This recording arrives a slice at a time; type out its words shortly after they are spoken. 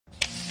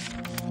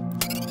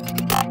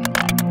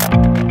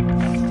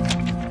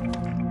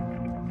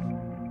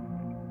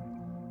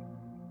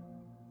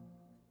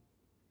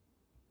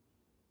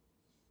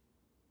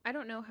I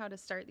don't know how to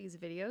start these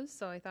videos,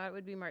 so I thought it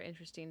would be more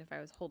interesting if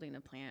I was holding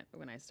a plant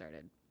when I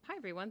started. Hi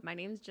everyone, my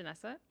name is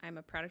Janessa. I'm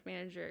a product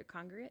manager at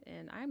Kongregate,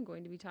 and I'm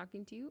going to be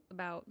talking to you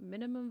about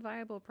minimum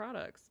viable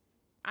products.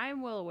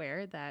 I'm well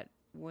aware that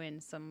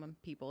when some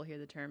people hear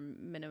the term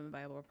minimum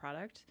viable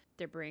product,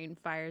 their brain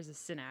fires a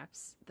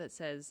synapse that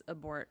says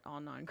abort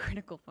all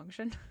non-critical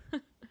function.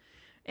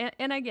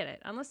 And I get it.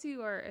 Unless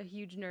you are a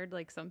huge nerd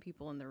like some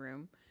people in the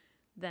room,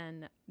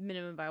 then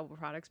minimum viable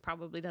products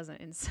probably doesn't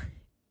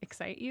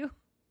excite you.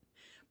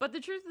 But the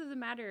truth of the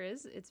matter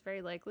is, it's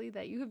very likely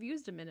that you have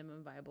used a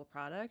minimum viable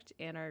product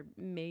and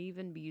may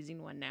even be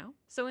using one now.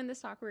 So in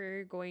this talk,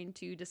 we're going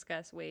to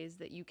discuss ways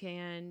that you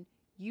can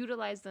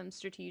utilize them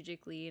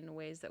strategically in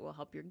ways that will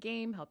help your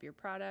game, help your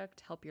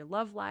product, help your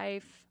love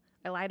life.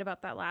 I lied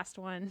about that last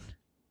one.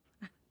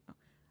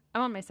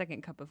 I'm on my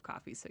second cup of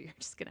coffee, so you're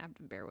just going to have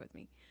to bear with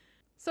me.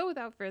 So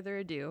without further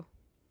ado,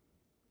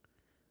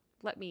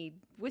 let me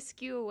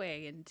whisk you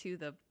away into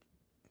the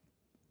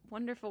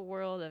wonderful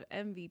world of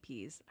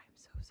MVPs. I'm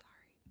so sorry.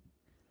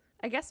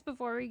 I guess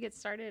before we get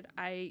started,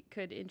 I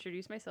could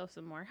introduce myself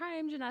some more. Hi,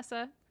 I'm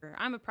Janessa.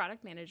 I'm a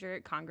product manager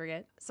at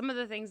Kongregate. Some of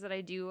the things that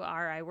I do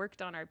are I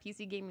worked on our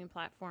PC gaming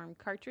platform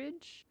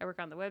Cartridge. I work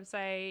on the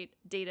website,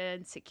 data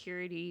and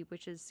security,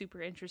 which is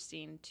super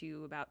interesting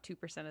to about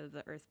 2% of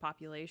the Earth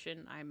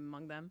population. I'm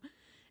among them.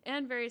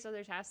 And various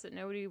other tasks that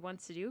nobody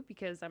wants to do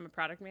because I'm a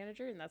product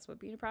manager and that's what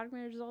being a product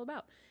manager is all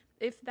about.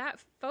 If that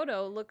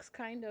photo looks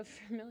kind of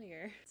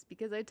familiar, it's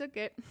because I took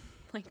it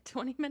like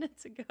 20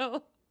 minutes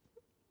ago.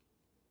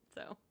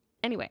 So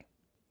anyway,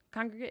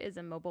 Kongregate is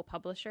a mobile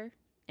publisher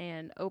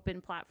and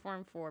open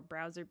platform for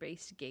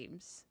browser-based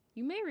games.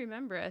 You may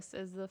remember us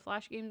as the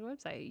Flash Games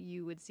website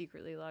you would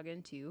secretly log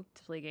into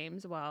to play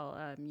games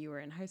while you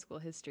were in high school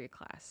history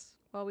class.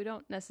 While we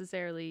don't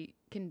necessarily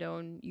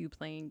condone you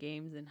playing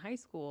games in high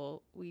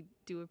school, we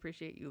do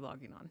appreciate you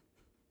logging on.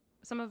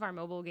 Some of our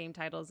mobile game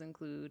titles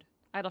include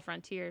Idle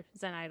Frontier,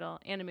 Zen Idle,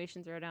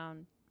 Animation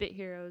Throwdown, Bit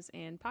Heroes,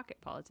 and Pocket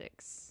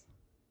Politics.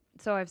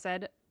 So I've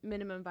said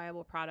minimum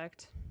viable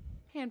product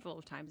a handful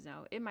of times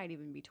now. It might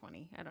even be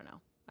 20. I don't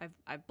know.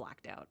 I've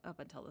blacked out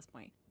up until this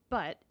point.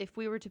 But if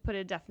we were to put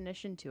a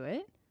definition to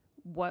it,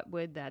 what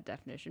would that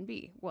definition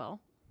be? Well,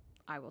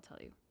 I will tell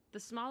you. The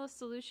smallest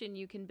solution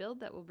you can build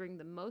that will bring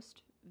the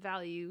most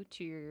value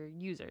to your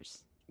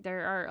users.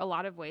 There are a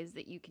lot of ways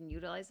that you can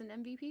utilize an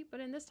MVP, but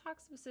in this talk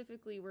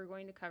specifically, we're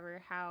going to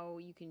cover how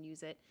you can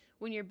use it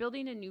when you're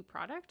building a new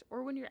product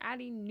or when you're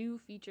adding new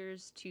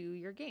features to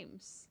your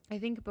games. I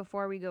think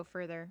before we go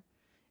further,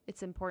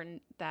 it's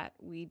important that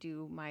we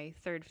do my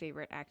third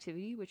favorite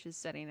activity, which is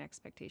setting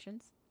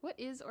expectations. What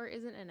is or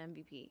isn't an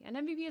MVP? An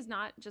MVP is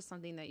not just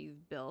something that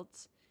you've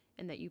built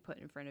and that you put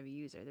in front of a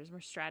user. There's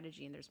more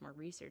strategy and there's more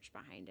research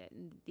behind it.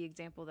 And the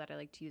example that I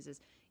like to use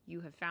is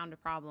you have found a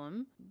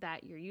problem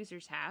that your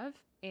users have,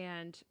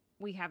 and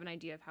we have an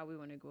idea of how we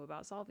want to go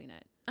about solving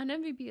it. An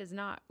MVP is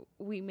not,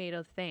 we made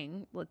a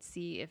thing, let's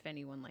see if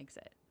anyone likes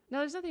it. Now,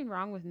 there's nothing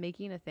wrong with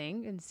making a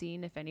thing and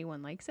seeing if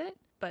anyone likes it,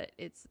 but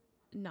it's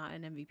not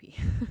an MVP.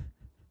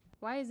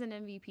 Why is an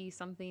MVP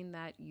something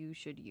that you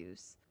should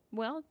use?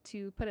 Well,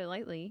 to put it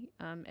lightly,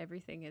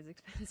 everything is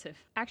expensive.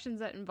 Actions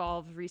that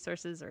involve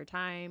resources or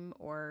time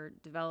or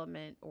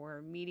development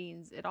or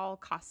meetings, it all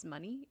costs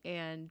money.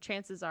 And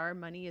chances are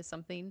money is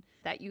something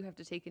that you have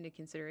to take into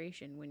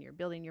consideration when you're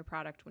building your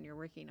product, when you're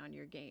working on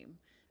your game.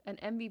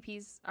 And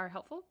MVPs are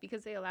helpful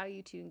because they allow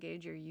you to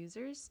engage your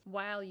users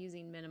while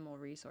using minimal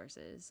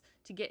resources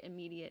to get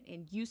immediate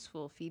and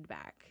useful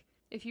feedback.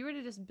 If you were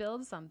to just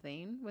build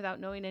something without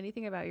knowing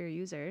anything about your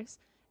users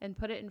and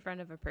put it in front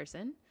of a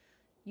person,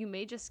 you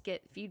may just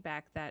get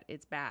feedback that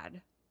it's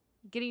bad.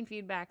 Getting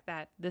feedback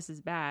that this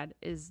is bad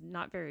is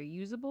not very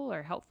usable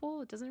or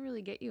helpful. It doesn't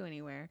really get you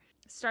anywhere.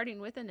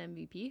 Starting with an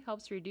MVP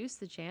helps reduce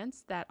the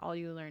chance that all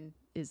you learn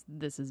is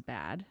this is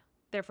bad,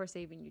 therefore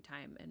saving you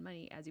time and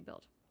money as you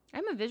build.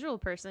 I'm a visual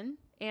person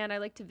and I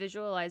like to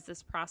visualize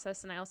this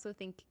process, and I also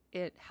think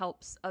it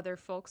helps other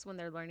folks when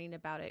they're learning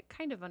about it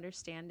kind of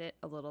understand it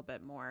a little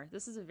bit more.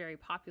 This is a very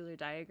popular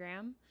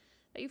diagram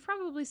that you've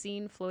probably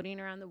seen floating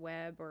around the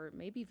web or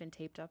maybe even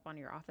taped up on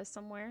your office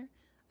somewhere.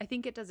 I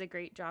think it does a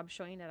great job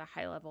showing at a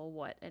high level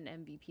what an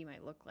MVP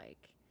might look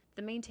like.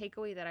 The main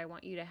takeaway that I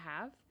want you to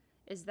have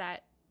is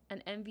that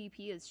an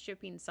MVP is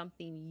shipping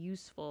something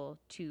useful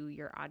to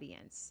your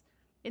audience.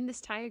 In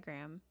this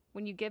diagram,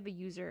 when you give a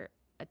user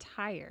a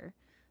tire,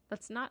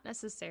 that's not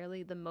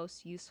necessarily the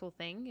most useful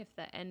thing if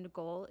the end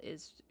goal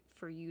is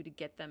for you to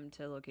get them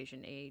to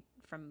location A,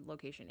 from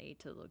location A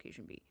to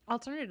location B.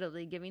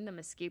 Alternatively, giving them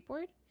a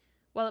skateboard,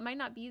 while it might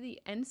not be the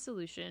end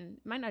solution,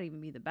 it might not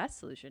even be the best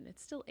solution,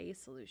 it's still a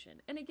solution.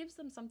 And it gives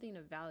them something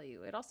of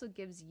value. It also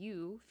gives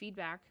you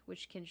feedback,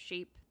 which can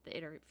shape the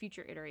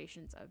future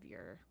iterations of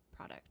your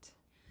product.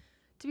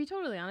 To be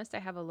totally honest, I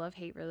have a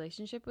love-hate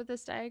relationship with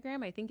this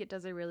diagram. I think it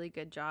does a really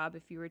good job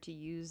if you were to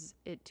use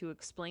it to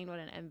explain what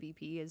an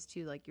MVP is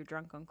to like your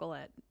drunk uncle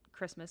at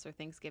Christmas or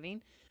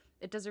Thanksgiving.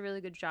 It does a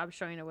really good job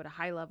showing it at a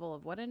high level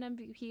of what an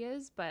MVP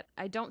is, but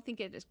I don't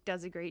think it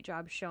does a great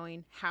job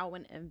showing how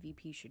an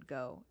MVP should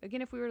go.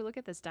 Again, if we were to look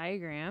at this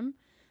diagram,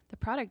 the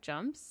product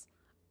jumps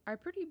are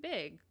pretty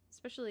big,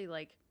 especially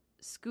like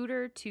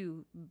scooter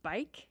to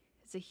bike.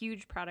 It's a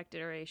huge product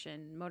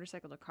iteration.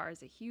 Motorcycle to car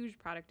is a huge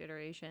product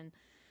iteration.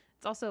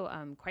 It's also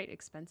quite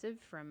expensive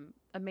from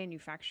a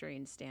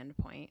manufacturing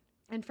standpoint.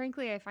 And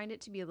frankly, I find it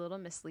to be a little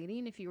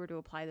misleading if you were to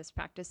apply this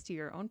practice to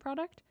your own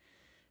product.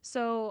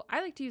 So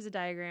I like to use a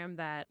diagram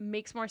that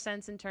makes more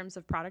sense in terms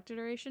of product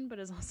iteration, but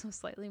is also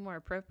slightly more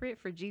appropriate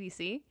for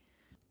GDC.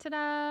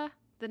 Ta-da!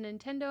 The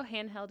Nintendo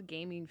handheld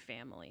gaming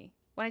family.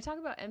 When I talk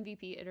about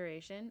MVP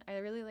iteration, I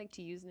really like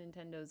to use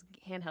Nintendo's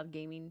handheld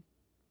gaming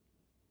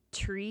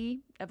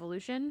tree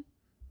evolution,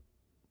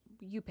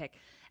 you pick,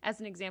 as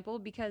an example,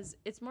 because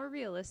it's more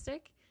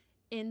realistic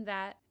in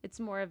that it's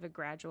more of a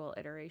gradual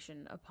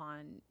iteration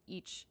upon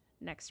each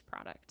next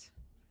product.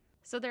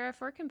 So there are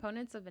 4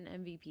 components of an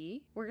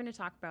MVP. We're going to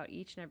talk about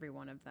each and every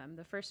one of them.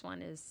 The first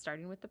one is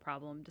starting with the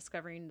problem,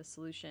 discovering the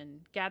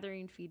solution,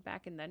 gathering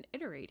feedback, and then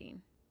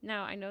iterating.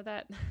 Now, I know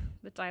that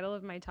the title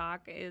of my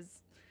talk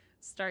is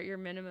Start Your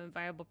Minimum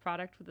Viable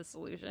Product with a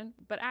Solution,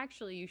 but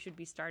actually you should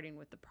be starting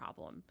with the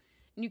problem.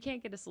 And you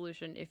can't get a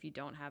solution if you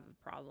don't have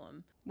a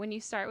problem. When you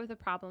start with a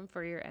problem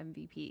for your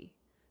MVP,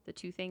 the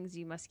 2 things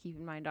you must keep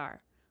in mind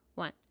are,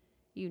 1,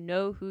 you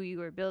know who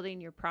you are building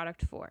your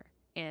product for,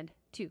 and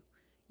 2,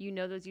 you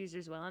know those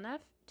users well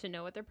enough to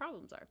know what their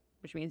problems are,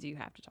 which means you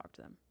have to talk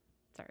to them.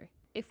 Sorry.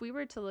 If we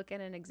were to look at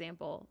an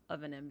example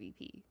of an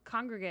MVP,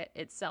 Kongregate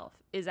itself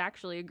is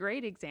actually a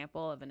great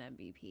example of an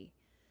MVP.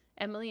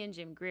 Emily and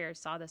Jim Greer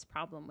saw this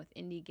problem with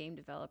indie game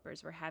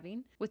developers were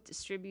having with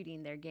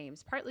distributing their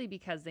games, partly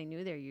because they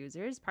knew their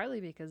users,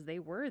 partly because they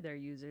were their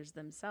users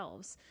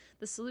themselves.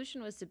 The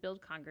solution was to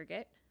build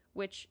Kongregate,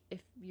 which,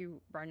 if you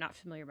are not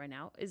familiar by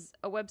now, is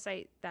a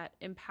website that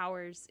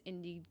empowers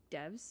indie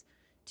devs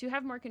to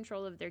have more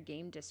control of their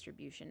game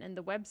distribution. And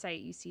the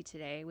website you see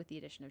today, with the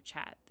addition of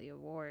chat, the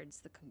awards,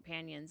 the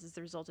companions, is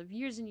the result of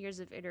years and years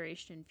of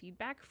iteration and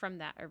feedback from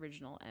that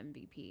original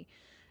MVP.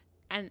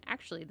 And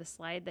actually, the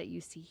slide that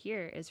you see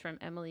here is from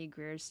Emily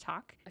Greer's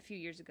talk a few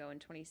years ago in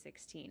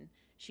 2016.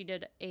 She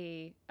did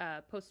a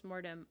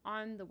postmortem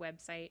on the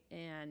website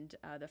and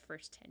the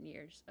first 10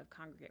 years of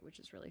Kongregate, which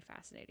is really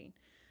fascinating.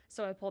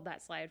 So I pulled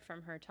that slide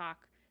from her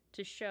talk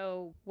to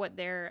show what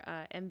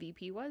their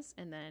MVP was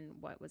and then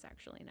what was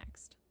actually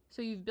next.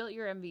 So you've built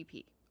your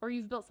MVP, or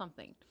you've built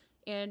something,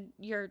 and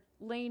you're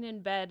laying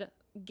in bed,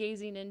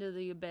 gazing into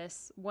the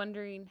abyss,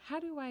 wondering, how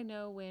do I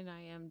know when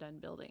I am done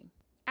building?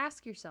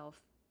 Ask yourself,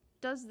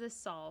 does this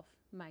solve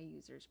my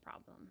user's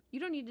problem? You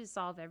don't need to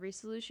solve every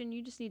solution,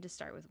 you just need to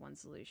start with one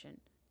solution.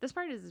 This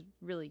part is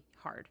really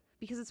hard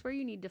because it's where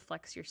you need to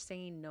flex your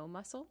saying no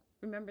muscle.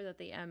 Remember that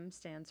the M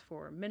stands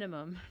for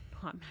minimum,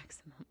 not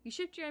maximum. You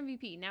shipped your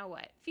MVP, now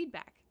what?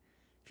 Feedback.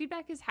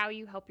 Feedback is how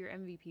you help your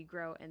MVP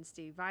grow and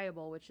stay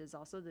viable, which is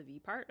also the V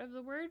part of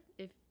the word,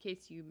 in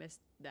case you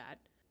missed that.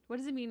 What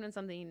does it mean when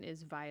something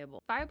is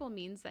viable? Viable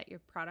means that your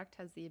product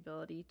has the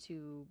ability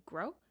to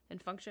grow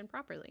and function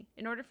properly.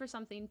 In order for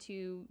something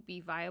to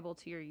be viable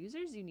to your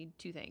users, you need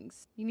 2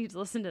 things. You need to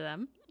listen to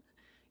them.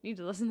 You need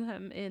to listen to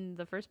them in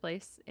the first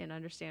place and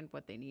understand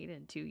what they need.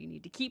 And 2, you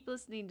need to keep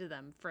listening to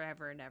them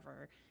forever and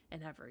ever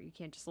and ever. You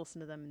can't just listen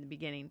to them in the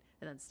beginning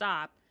and then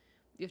stop.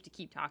 You have to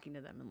keep talking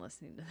to them and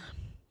listening to them.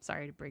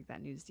 Sorry to break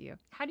that news to you.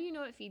 How do you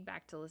know what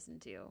feedback to listen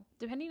to?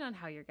 Depending on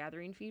how you're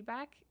gathering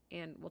feedback,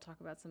 and we'll talk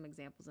about some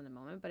examples in a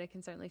moment, but it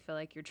can certainly feel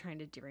like you're trying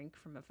to drink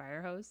from a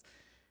fire hose.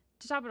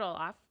 To top it all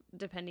off,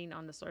 depending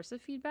on the source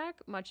of feedback,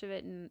 much of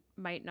it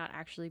might not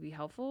actually be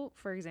helpful.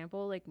 For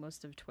example, like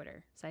most of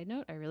Twitter. Side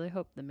note, I really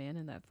hope the man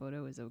in that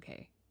photo is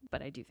okay,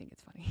 but I do think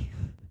it's funny.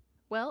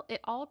 Well, it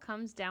all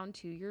comes down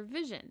to your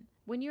vision.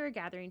 When you are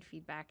gathering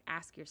feedback,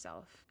 ask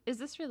yourself, is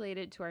this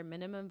related to our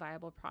minimum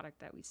viable product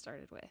that we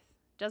started with?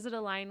 Does it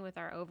align with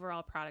our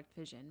overall product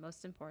vision?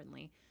 Most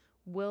importantly,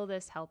 will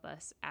this help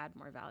us add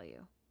more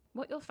value?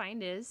 What you'll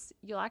find is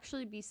you'll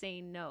actually be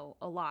saying no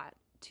a lot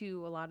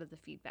to a lot of the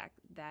feedback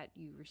that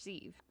you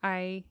receive.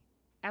 I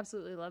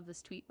absolutely love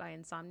this tweet by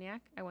Insomniac.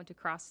 I want to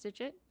cross-stitch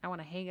it. I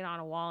want to hang it on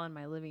a wall in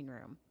my living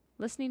room.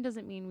 Listening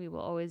doesn't mean we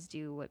will always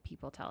do what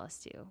people tell us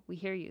to. We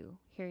hear you.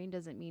 Hearing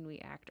doesn't mean we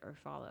act or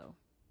follow.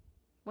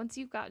 Once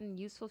you've gotten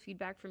useful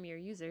feedback from your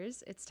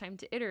users, it's time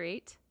to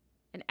iterate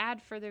and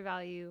add further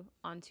value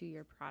onto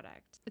your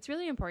product. It's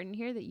really important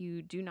here that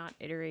you do not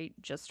iterate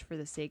just for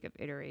the sake of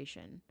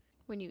iteration.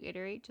 When you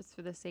iterate just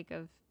for the sake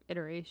of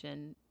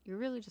iteration, you're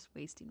really just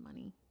wasting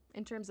money.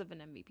 In terms of an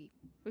MVP,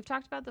 we've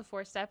talked about the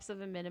 4 steps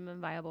of a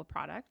minimum viable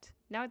product.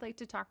 Now I'd like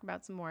to talk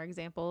about some more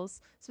examples,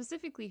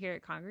 specifically here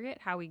at Kongregate,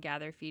 how we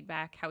gather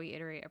feedback, how we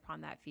iterate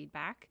upon that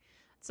feedback,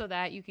 so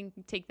that you can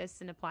take this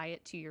and apply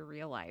it to your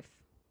real life.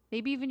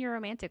 Maybe even your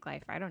romantic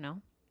life, I don't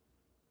know.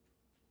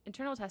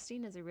 Internal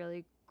testing is a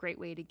really great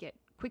way to get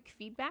quick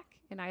feedback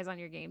and eyes on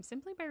your game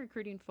simply by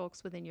recruiting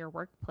folks within your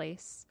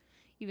workplace.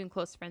 Even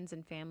close friends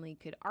and family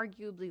could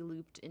arguably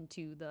looped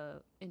into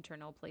the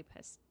internal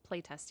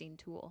play testing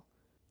tool.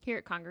 Here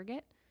at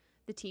Kongregate,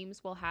 The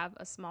teams will have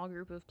a small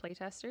group of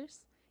playtesters.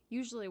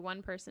 Usually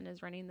one person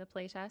is running the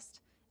playtest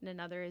and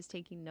another is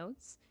taking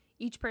notes.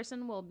 Each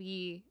person will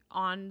be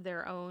on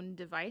their own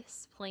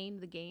device playing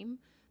the game.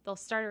 They'll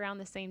start around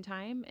the same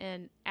time,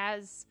 and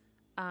as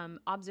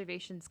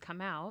observations come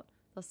out,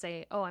 they'll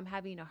say, "Oh, I'm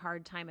having a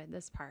hard time at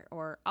this part,"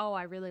 or "Oh,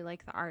 I really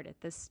like the art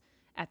at this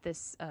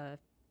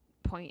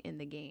point in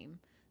the game."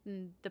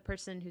 And the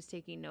person who's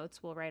taking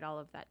notes will write all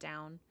of that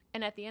down.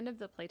 And at the end of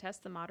the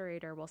playtest, the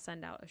moderator will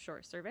send out a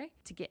short survey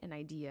to get an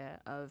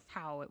idea of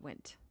how it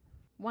went.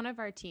 One of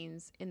our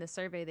teams, in the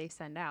survey they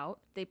send out,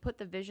 they put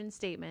the vision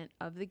statement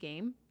of the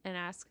game and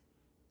ask,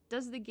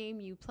 does the game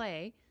you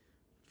play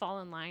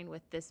fall in line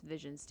with this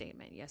vision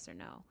statement, yes or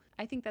no?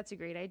 I think that's a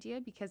great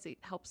idea because it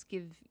helps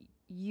give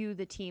you,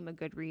 the team, a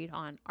good read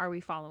on, are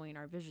we following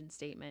our vision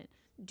statement?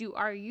 Do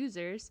our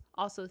users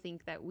also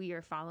think that we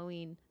are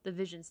following the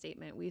vision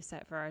statement we've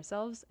set for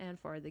ourselves and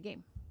for the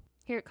game?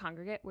 Here at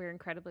Kongregate, we're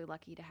incredibly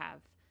lucky to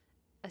have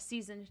a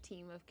seasoned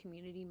team of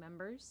community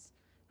members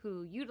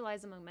who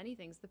utilize, among many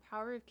things, the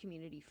power of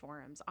community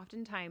forums.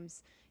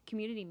 Oftentimes,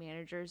 community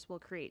managers will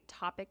create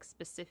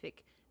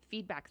topic-specific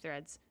feedback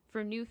threads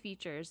for new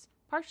features,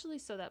 partially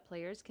so that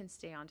players can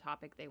stay on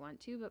topic they want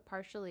to, but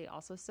partially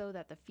also so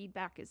that the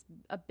feedback is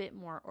a bit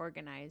more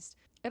organized.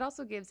 It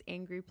also gives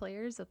angry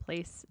players a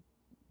place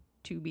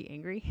to be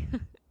angry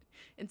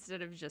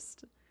instead of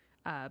just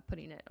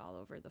putting it all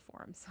over the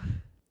forums.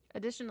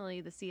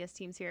 Additionally, the CS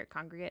teams here at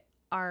Kongregate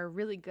are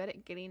really good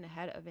at getting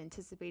ahead of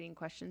anticipating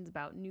questions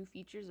about new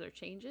features or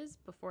changes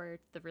before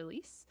the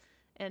release.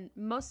 And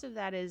most of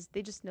that is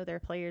they just know their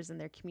players and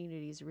their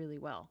communities really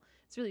well.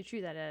 It's really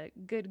true that a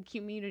good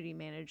community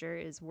manager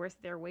is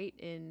worth their weight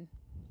in,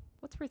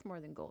 what's worth more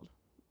than gold?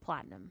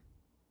 Platinum,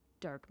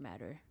 dark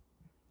matter,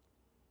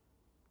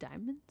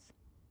 diamonds?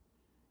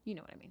 You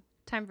know what I mean.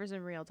 Time for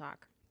some real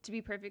talk. To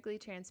be perfectly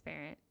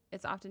transparent,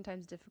 it's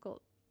oftentimes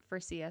difficult for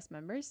CS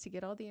members to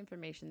get all the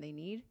information they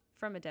need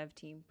from a dev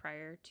team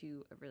prior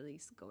to a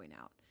release going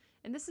out.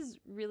 And this is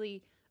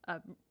really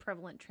a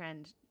prevalent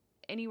trend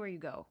anywhere you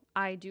go.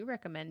 I do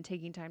recommend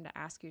taking time to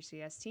ask your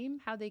CS team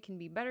how they can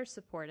be better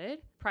supported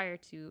prior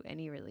to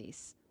any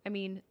release. I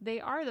mean, they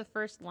are the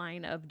first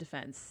line of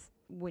defense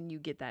when you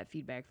get that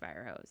feedback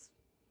fire hose.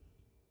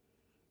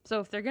 So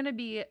if they're going to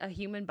be a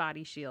human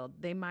body shield,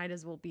 they might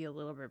as well be a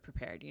little bit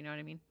prepared, you know what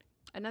I mean?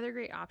 Another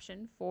great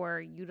option for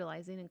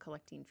utilizing and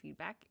collecting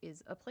feedback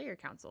is a player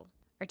council.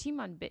 Our team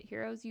on Bit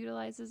Heroes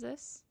utilizes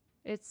this.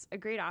 It's a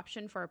great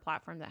option for a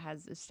platform that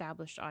has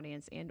established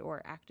audience and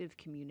or active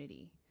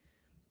community.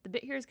 The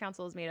Bit Heroes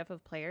Council is made up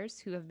of players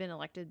who have been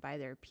elected by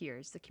their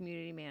peers. The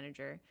community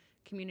manager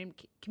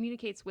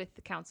communicates with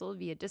the council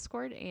via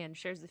Discord and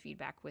shares the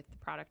feedback with the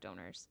product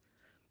owners.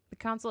 The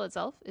council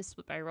itself is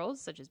split by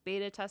roles such as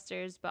beta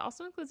testers, but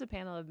also includes a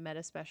panel of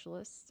meta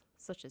specialists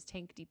such as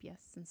tank,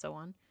 DPS, and so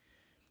on.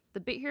 The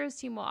Bit Heroes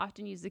team will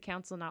often use the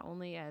council not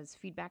only as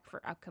feedback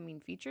for upcoming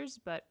features,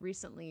 but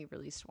recently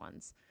released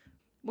ones.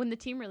 When the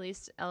team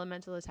released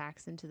elemental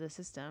attacks into the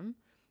system,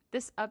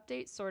 this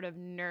update sort of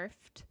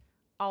nerfed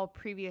all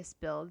previous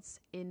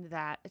builds in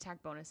that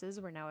attack bonuses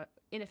were now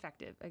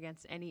ineffective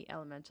against any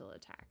elemental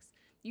attacks.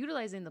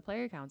 Utilizing the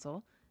player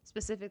council,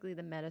 specifically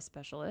the meta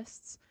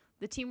specialists,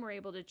 the team were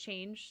able to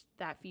change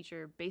that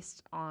feature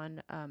based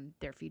on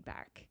their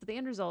feedback. The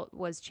end result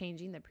was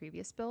changing the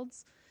previous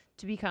builds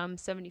to become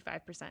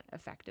 75%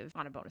 effective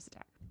on a bonus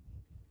attack.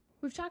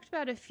 We've talked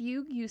about a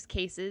few use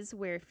cases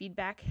where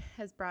feedback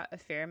has brought a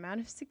fair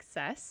amount of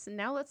success.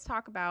 Now let's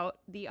talk about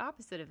the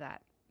opposite of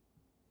that.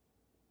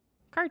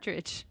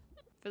 Cartridge.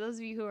 For those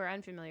of you who are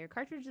unfamiliar,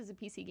 Cartridge is a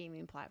PC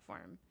gaming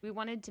platform. We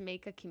wanted to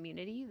make a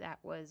community that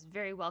was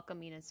very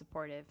welcoming and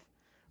supportive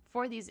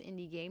for these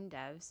indie game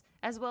devs,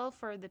 as well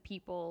for the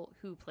people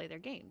who play their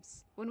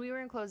games. When we were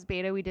in closed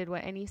beta, we did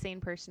what any sane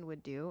person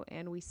would do,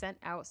 and we sent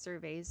out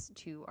surveys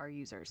to our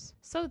users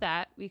so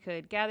that we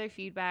could gather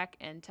feedback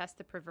and test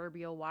the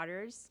proverbial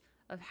waters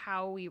of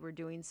how we were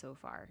doing so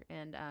far.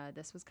 And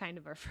this was kind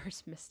of our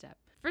first misstep.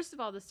 First of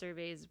all, the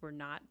surveys were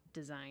not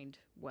designed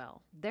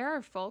well. There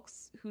are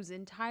folks whose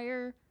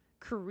entire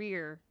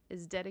career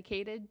is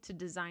dedicated to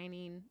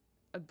designing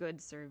a good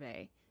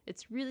survey.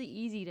 It's really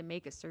easy to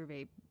make a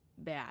survey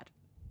bad,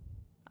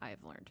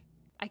 I've learned.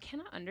 I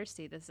cannot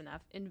understate this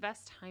enough.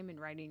 Invest time in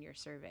writing your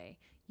survey.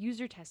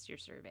 User test your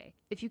survey.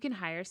 If you can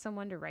hire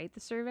someone to write the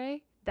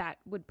survey, that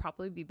would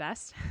probably be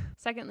best.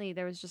 Secondly,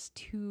 there was just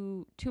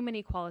too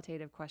many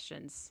qualitative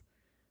questions,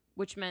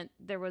 which meant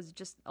there was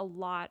just a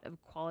lot of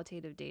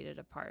qualitative data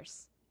to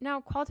parse.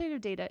 Now,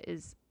 qualitative data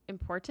is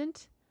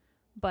important,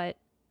 but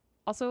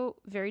also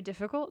very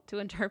difficult to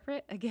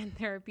interpret. Again,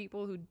 there are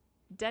people who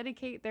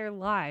dedicate their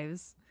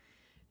lives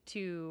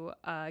to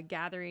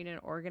gathering and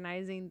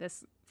organizing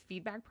this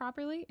feedback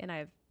properly, and I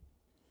have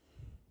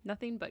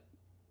nothing but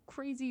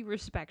crazy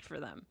respect for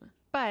them.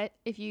 But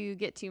if you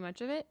get too much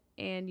of it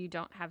and you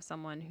don't have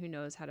someone who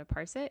knows how to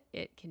parse it,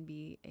 it can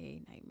be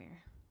a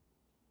nightmare.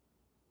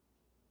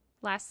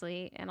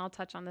 Lastly, and I'll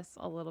touch on this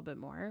a little bit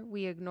more,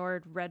 we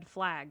ignored red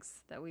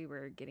flags that we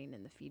were getting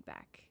in the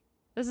feedback.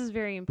 This is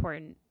very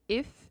important.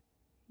 If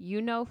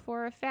you know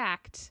for a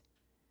fact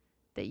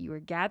that you are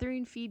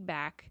gathering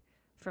feedback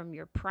from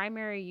your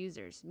primary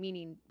users,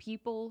 meaning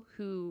people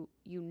who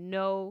you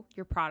know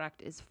your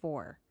product is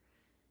for.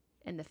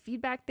 And the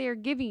feedback they are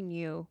giving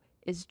you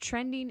is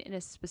trending in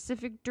a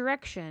specific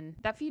direction.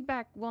 That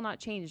feedback will not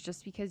change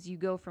just because you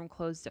go from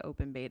closed to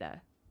open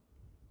beta.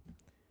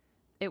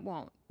 It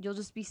won't. You'll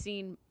just be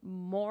seeing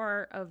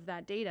more of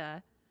that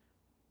data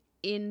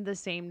in the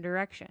same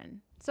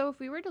direction. So if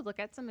we were to look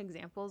at some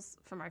examples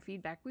from our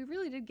feedback, we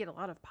really did get a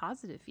lot of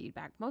positive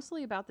feedback,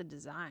 mostly about the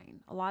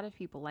design. A lot of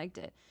people liked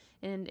it.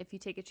 And if you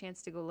take a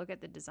chance to go look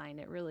at the design,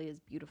 it really is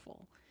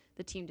beautiful.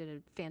 The team did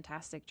a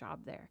fantastic job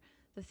there.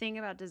 The thing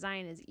about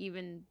design is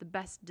even the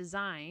best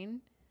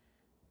design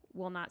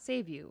will not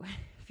save you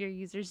if your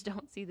users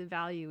don't see the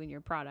value in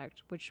your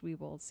product, which we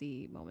will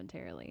see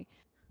momentarily.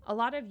 A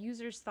lot of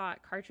users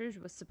thought Cartridge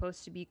was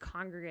supposed to be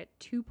Kongregate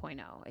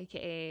 2.0,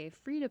 aka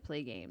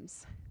free-to-play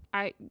games.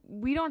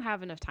 We don't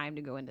have enough time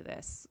to go into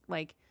this.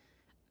 Like,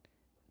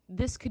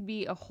 this could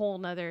be a whole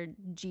nother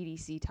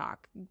GDC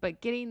talk,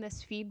 but getting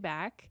this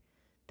feedback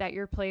that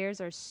your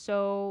players are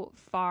so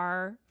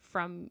far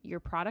from your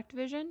product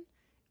vision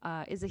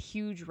is a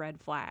huge red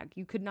flag.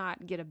 You could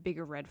not get a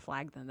bigger red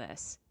flag than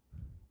this.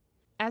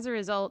 As a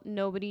result,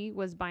 nobody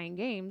was buying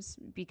games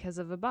because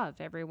of above.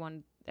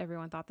 Everyone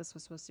thought this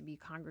was supposed to be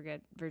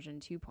Kongregate version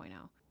 2.0.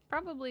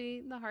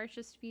 Probably the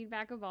harshest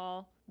feedback of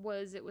all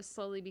was it was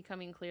slowly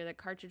becoming clear that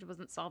Cartridge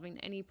wasn't solving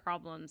any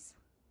problems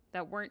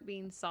that weren't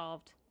being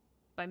solved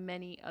by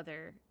many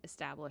other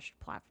established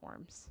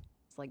platforms.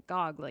 It's like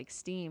GOG, like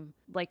Steam,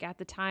 like at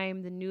the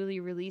time, the newly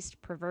released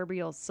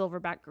proverbial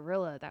silverback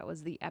gorilla that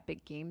was the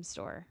Epic Game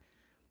Store.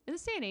 In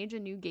this day and age, a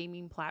new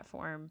gaming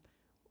platform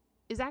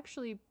is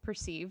actually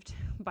perceived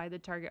by the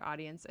target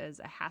audience as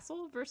a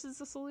hassle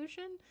versus a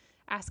solution.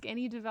 Ask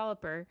any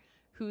developer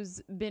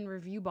who's been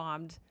review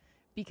bombed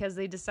because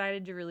they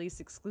decided to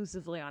release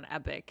exclusively on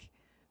Epic.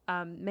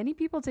 Many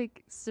people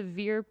take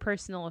severe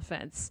personal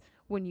offense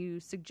when you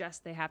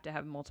suggest they have to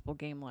have multiple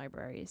game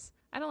libraries.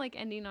 I don't like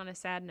ending on a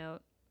sad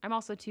note. I'm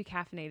also too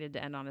caffeinated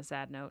to end on a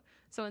sad note.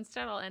 So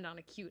instead I'll end on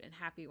a cute and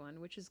happy one,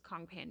 which is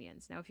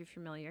Companions. Now, if you're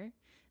familiar,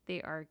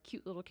 they are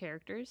cute little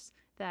characters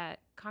that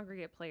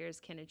Kongregate players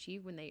can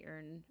achieve when they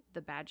earn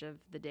the badge of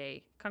the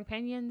day.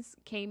 Companions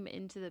came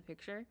into the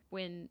picture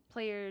when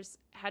players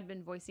had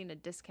been voicing a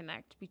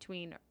disconnect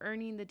between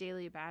earning the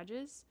daily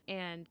badges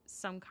and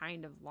some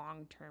kind of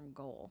long-term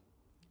goal.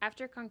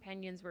 After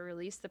Companions were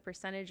released, the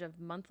percentage of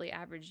monthly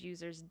average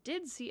users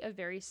did see a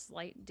very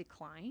slight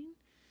decline.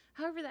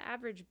 However, the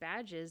average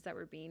badges that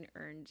were being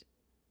earned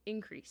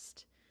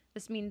increased.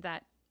 This means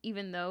that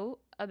even though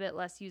a bit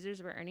less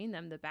users were earning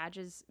them, the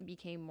badges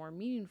became more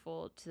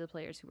meaningful to the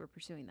players who were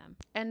pursuing them.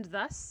 And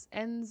thus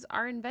ends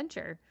our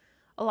adventure.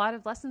 A lot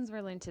of lessons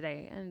were learned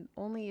today, and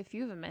only a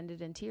few of them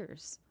ended in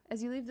tears.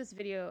 As you leave this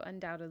video,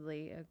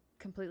 undoubtedly a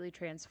completely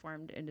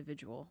transformed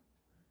individual,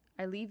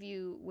 I leave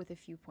you with a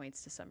few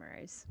points to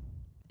summarize.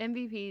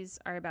 MVPs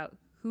are about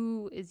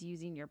who is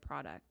using your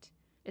product.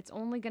 It's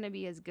only going to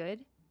be as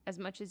good as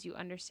much as you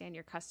understand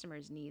your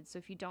customer's needs. So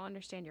if you don't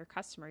understand your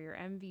customer, your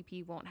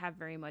MVP won't have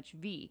very much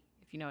V,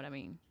 if you know what I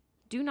mean.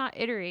 Do not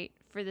iterate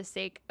for the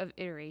sake of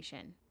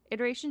iteration.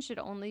 Iteration should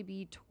only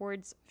be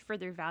towards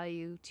further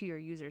value to your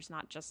users,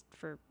 not just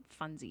for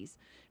funsies.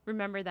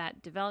 Remember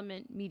that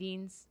development,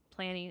 meetings,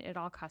 planning, it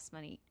all costs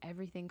money.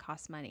 Everything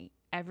costs money.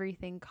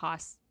 Everything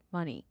costs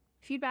money.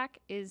 Feedback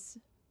is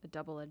a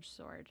double-edged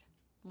sword.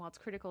 While it's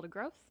critical to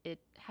growth, it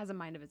has a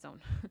mind of its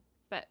own.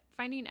 But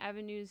finding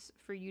avenues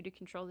for you to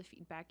control the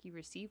feedback you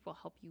receive will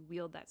help you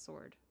wield that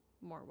sword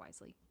more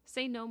wisely.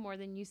 Say no more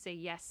than you say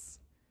yes.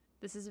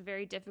 This is a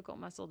very difficult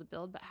muscle to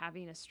build, but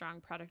having a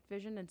strong product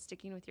vision and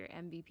sticking with your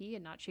MVP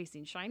and not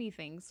chasing shiny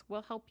things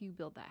will help you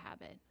build that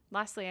habit.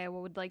 Lastly, I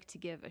would like to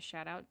give a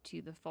shout out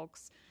to the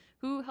folks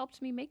who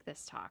helped me make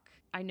this talk.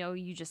 I know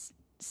you just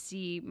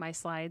see my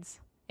slides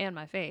and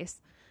my face,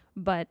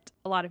 but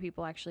a lot of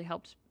people actually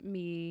helped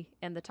me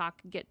and the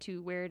talk get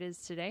to where it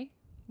is today,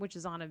 which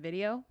is on a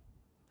video.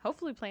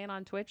 Hopefully playing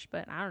on Twitch,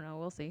 but I don't know,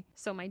 we'll see.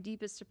 So my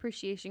deepest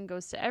appreciation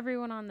goes to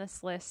everyone on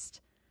this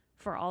list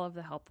for all of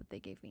the help that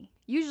they gave me.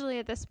 Usually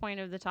at this point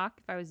of the talk,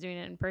 if I was doing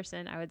it in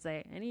person, I would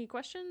say, any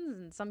questions?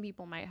 And some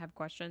people might have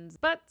questions,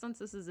 but since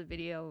this is a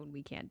video and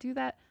we can't do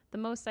that, the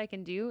most I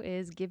can do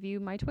is give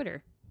you my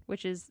Twitter,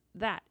 which is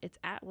that. It's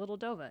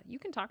 @LittleDova. You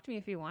can talk to me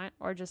if you want,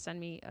 or just send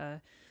me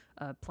a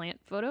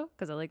plant photo,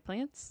 because I like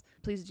plants.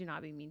 Please do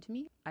not be mean to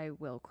me. I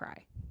will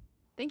cry.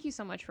 Thank you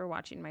so much for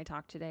watching my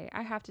talk today.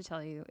 I have to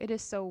tell you, it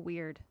is so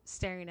weird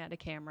staring at a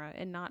camera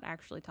and not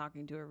actually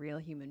talking to a real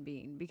human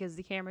being, because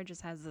the camera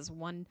just has this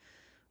one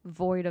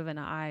void of an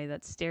eye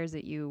that stares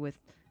at you with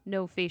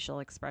no facial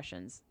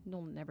expressions.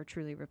 It'll never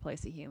truly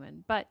replace a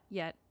human, but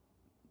yet,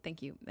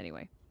 thank you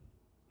anyway.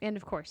 And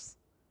of course,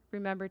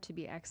 remember to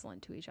be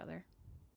excellent to each other.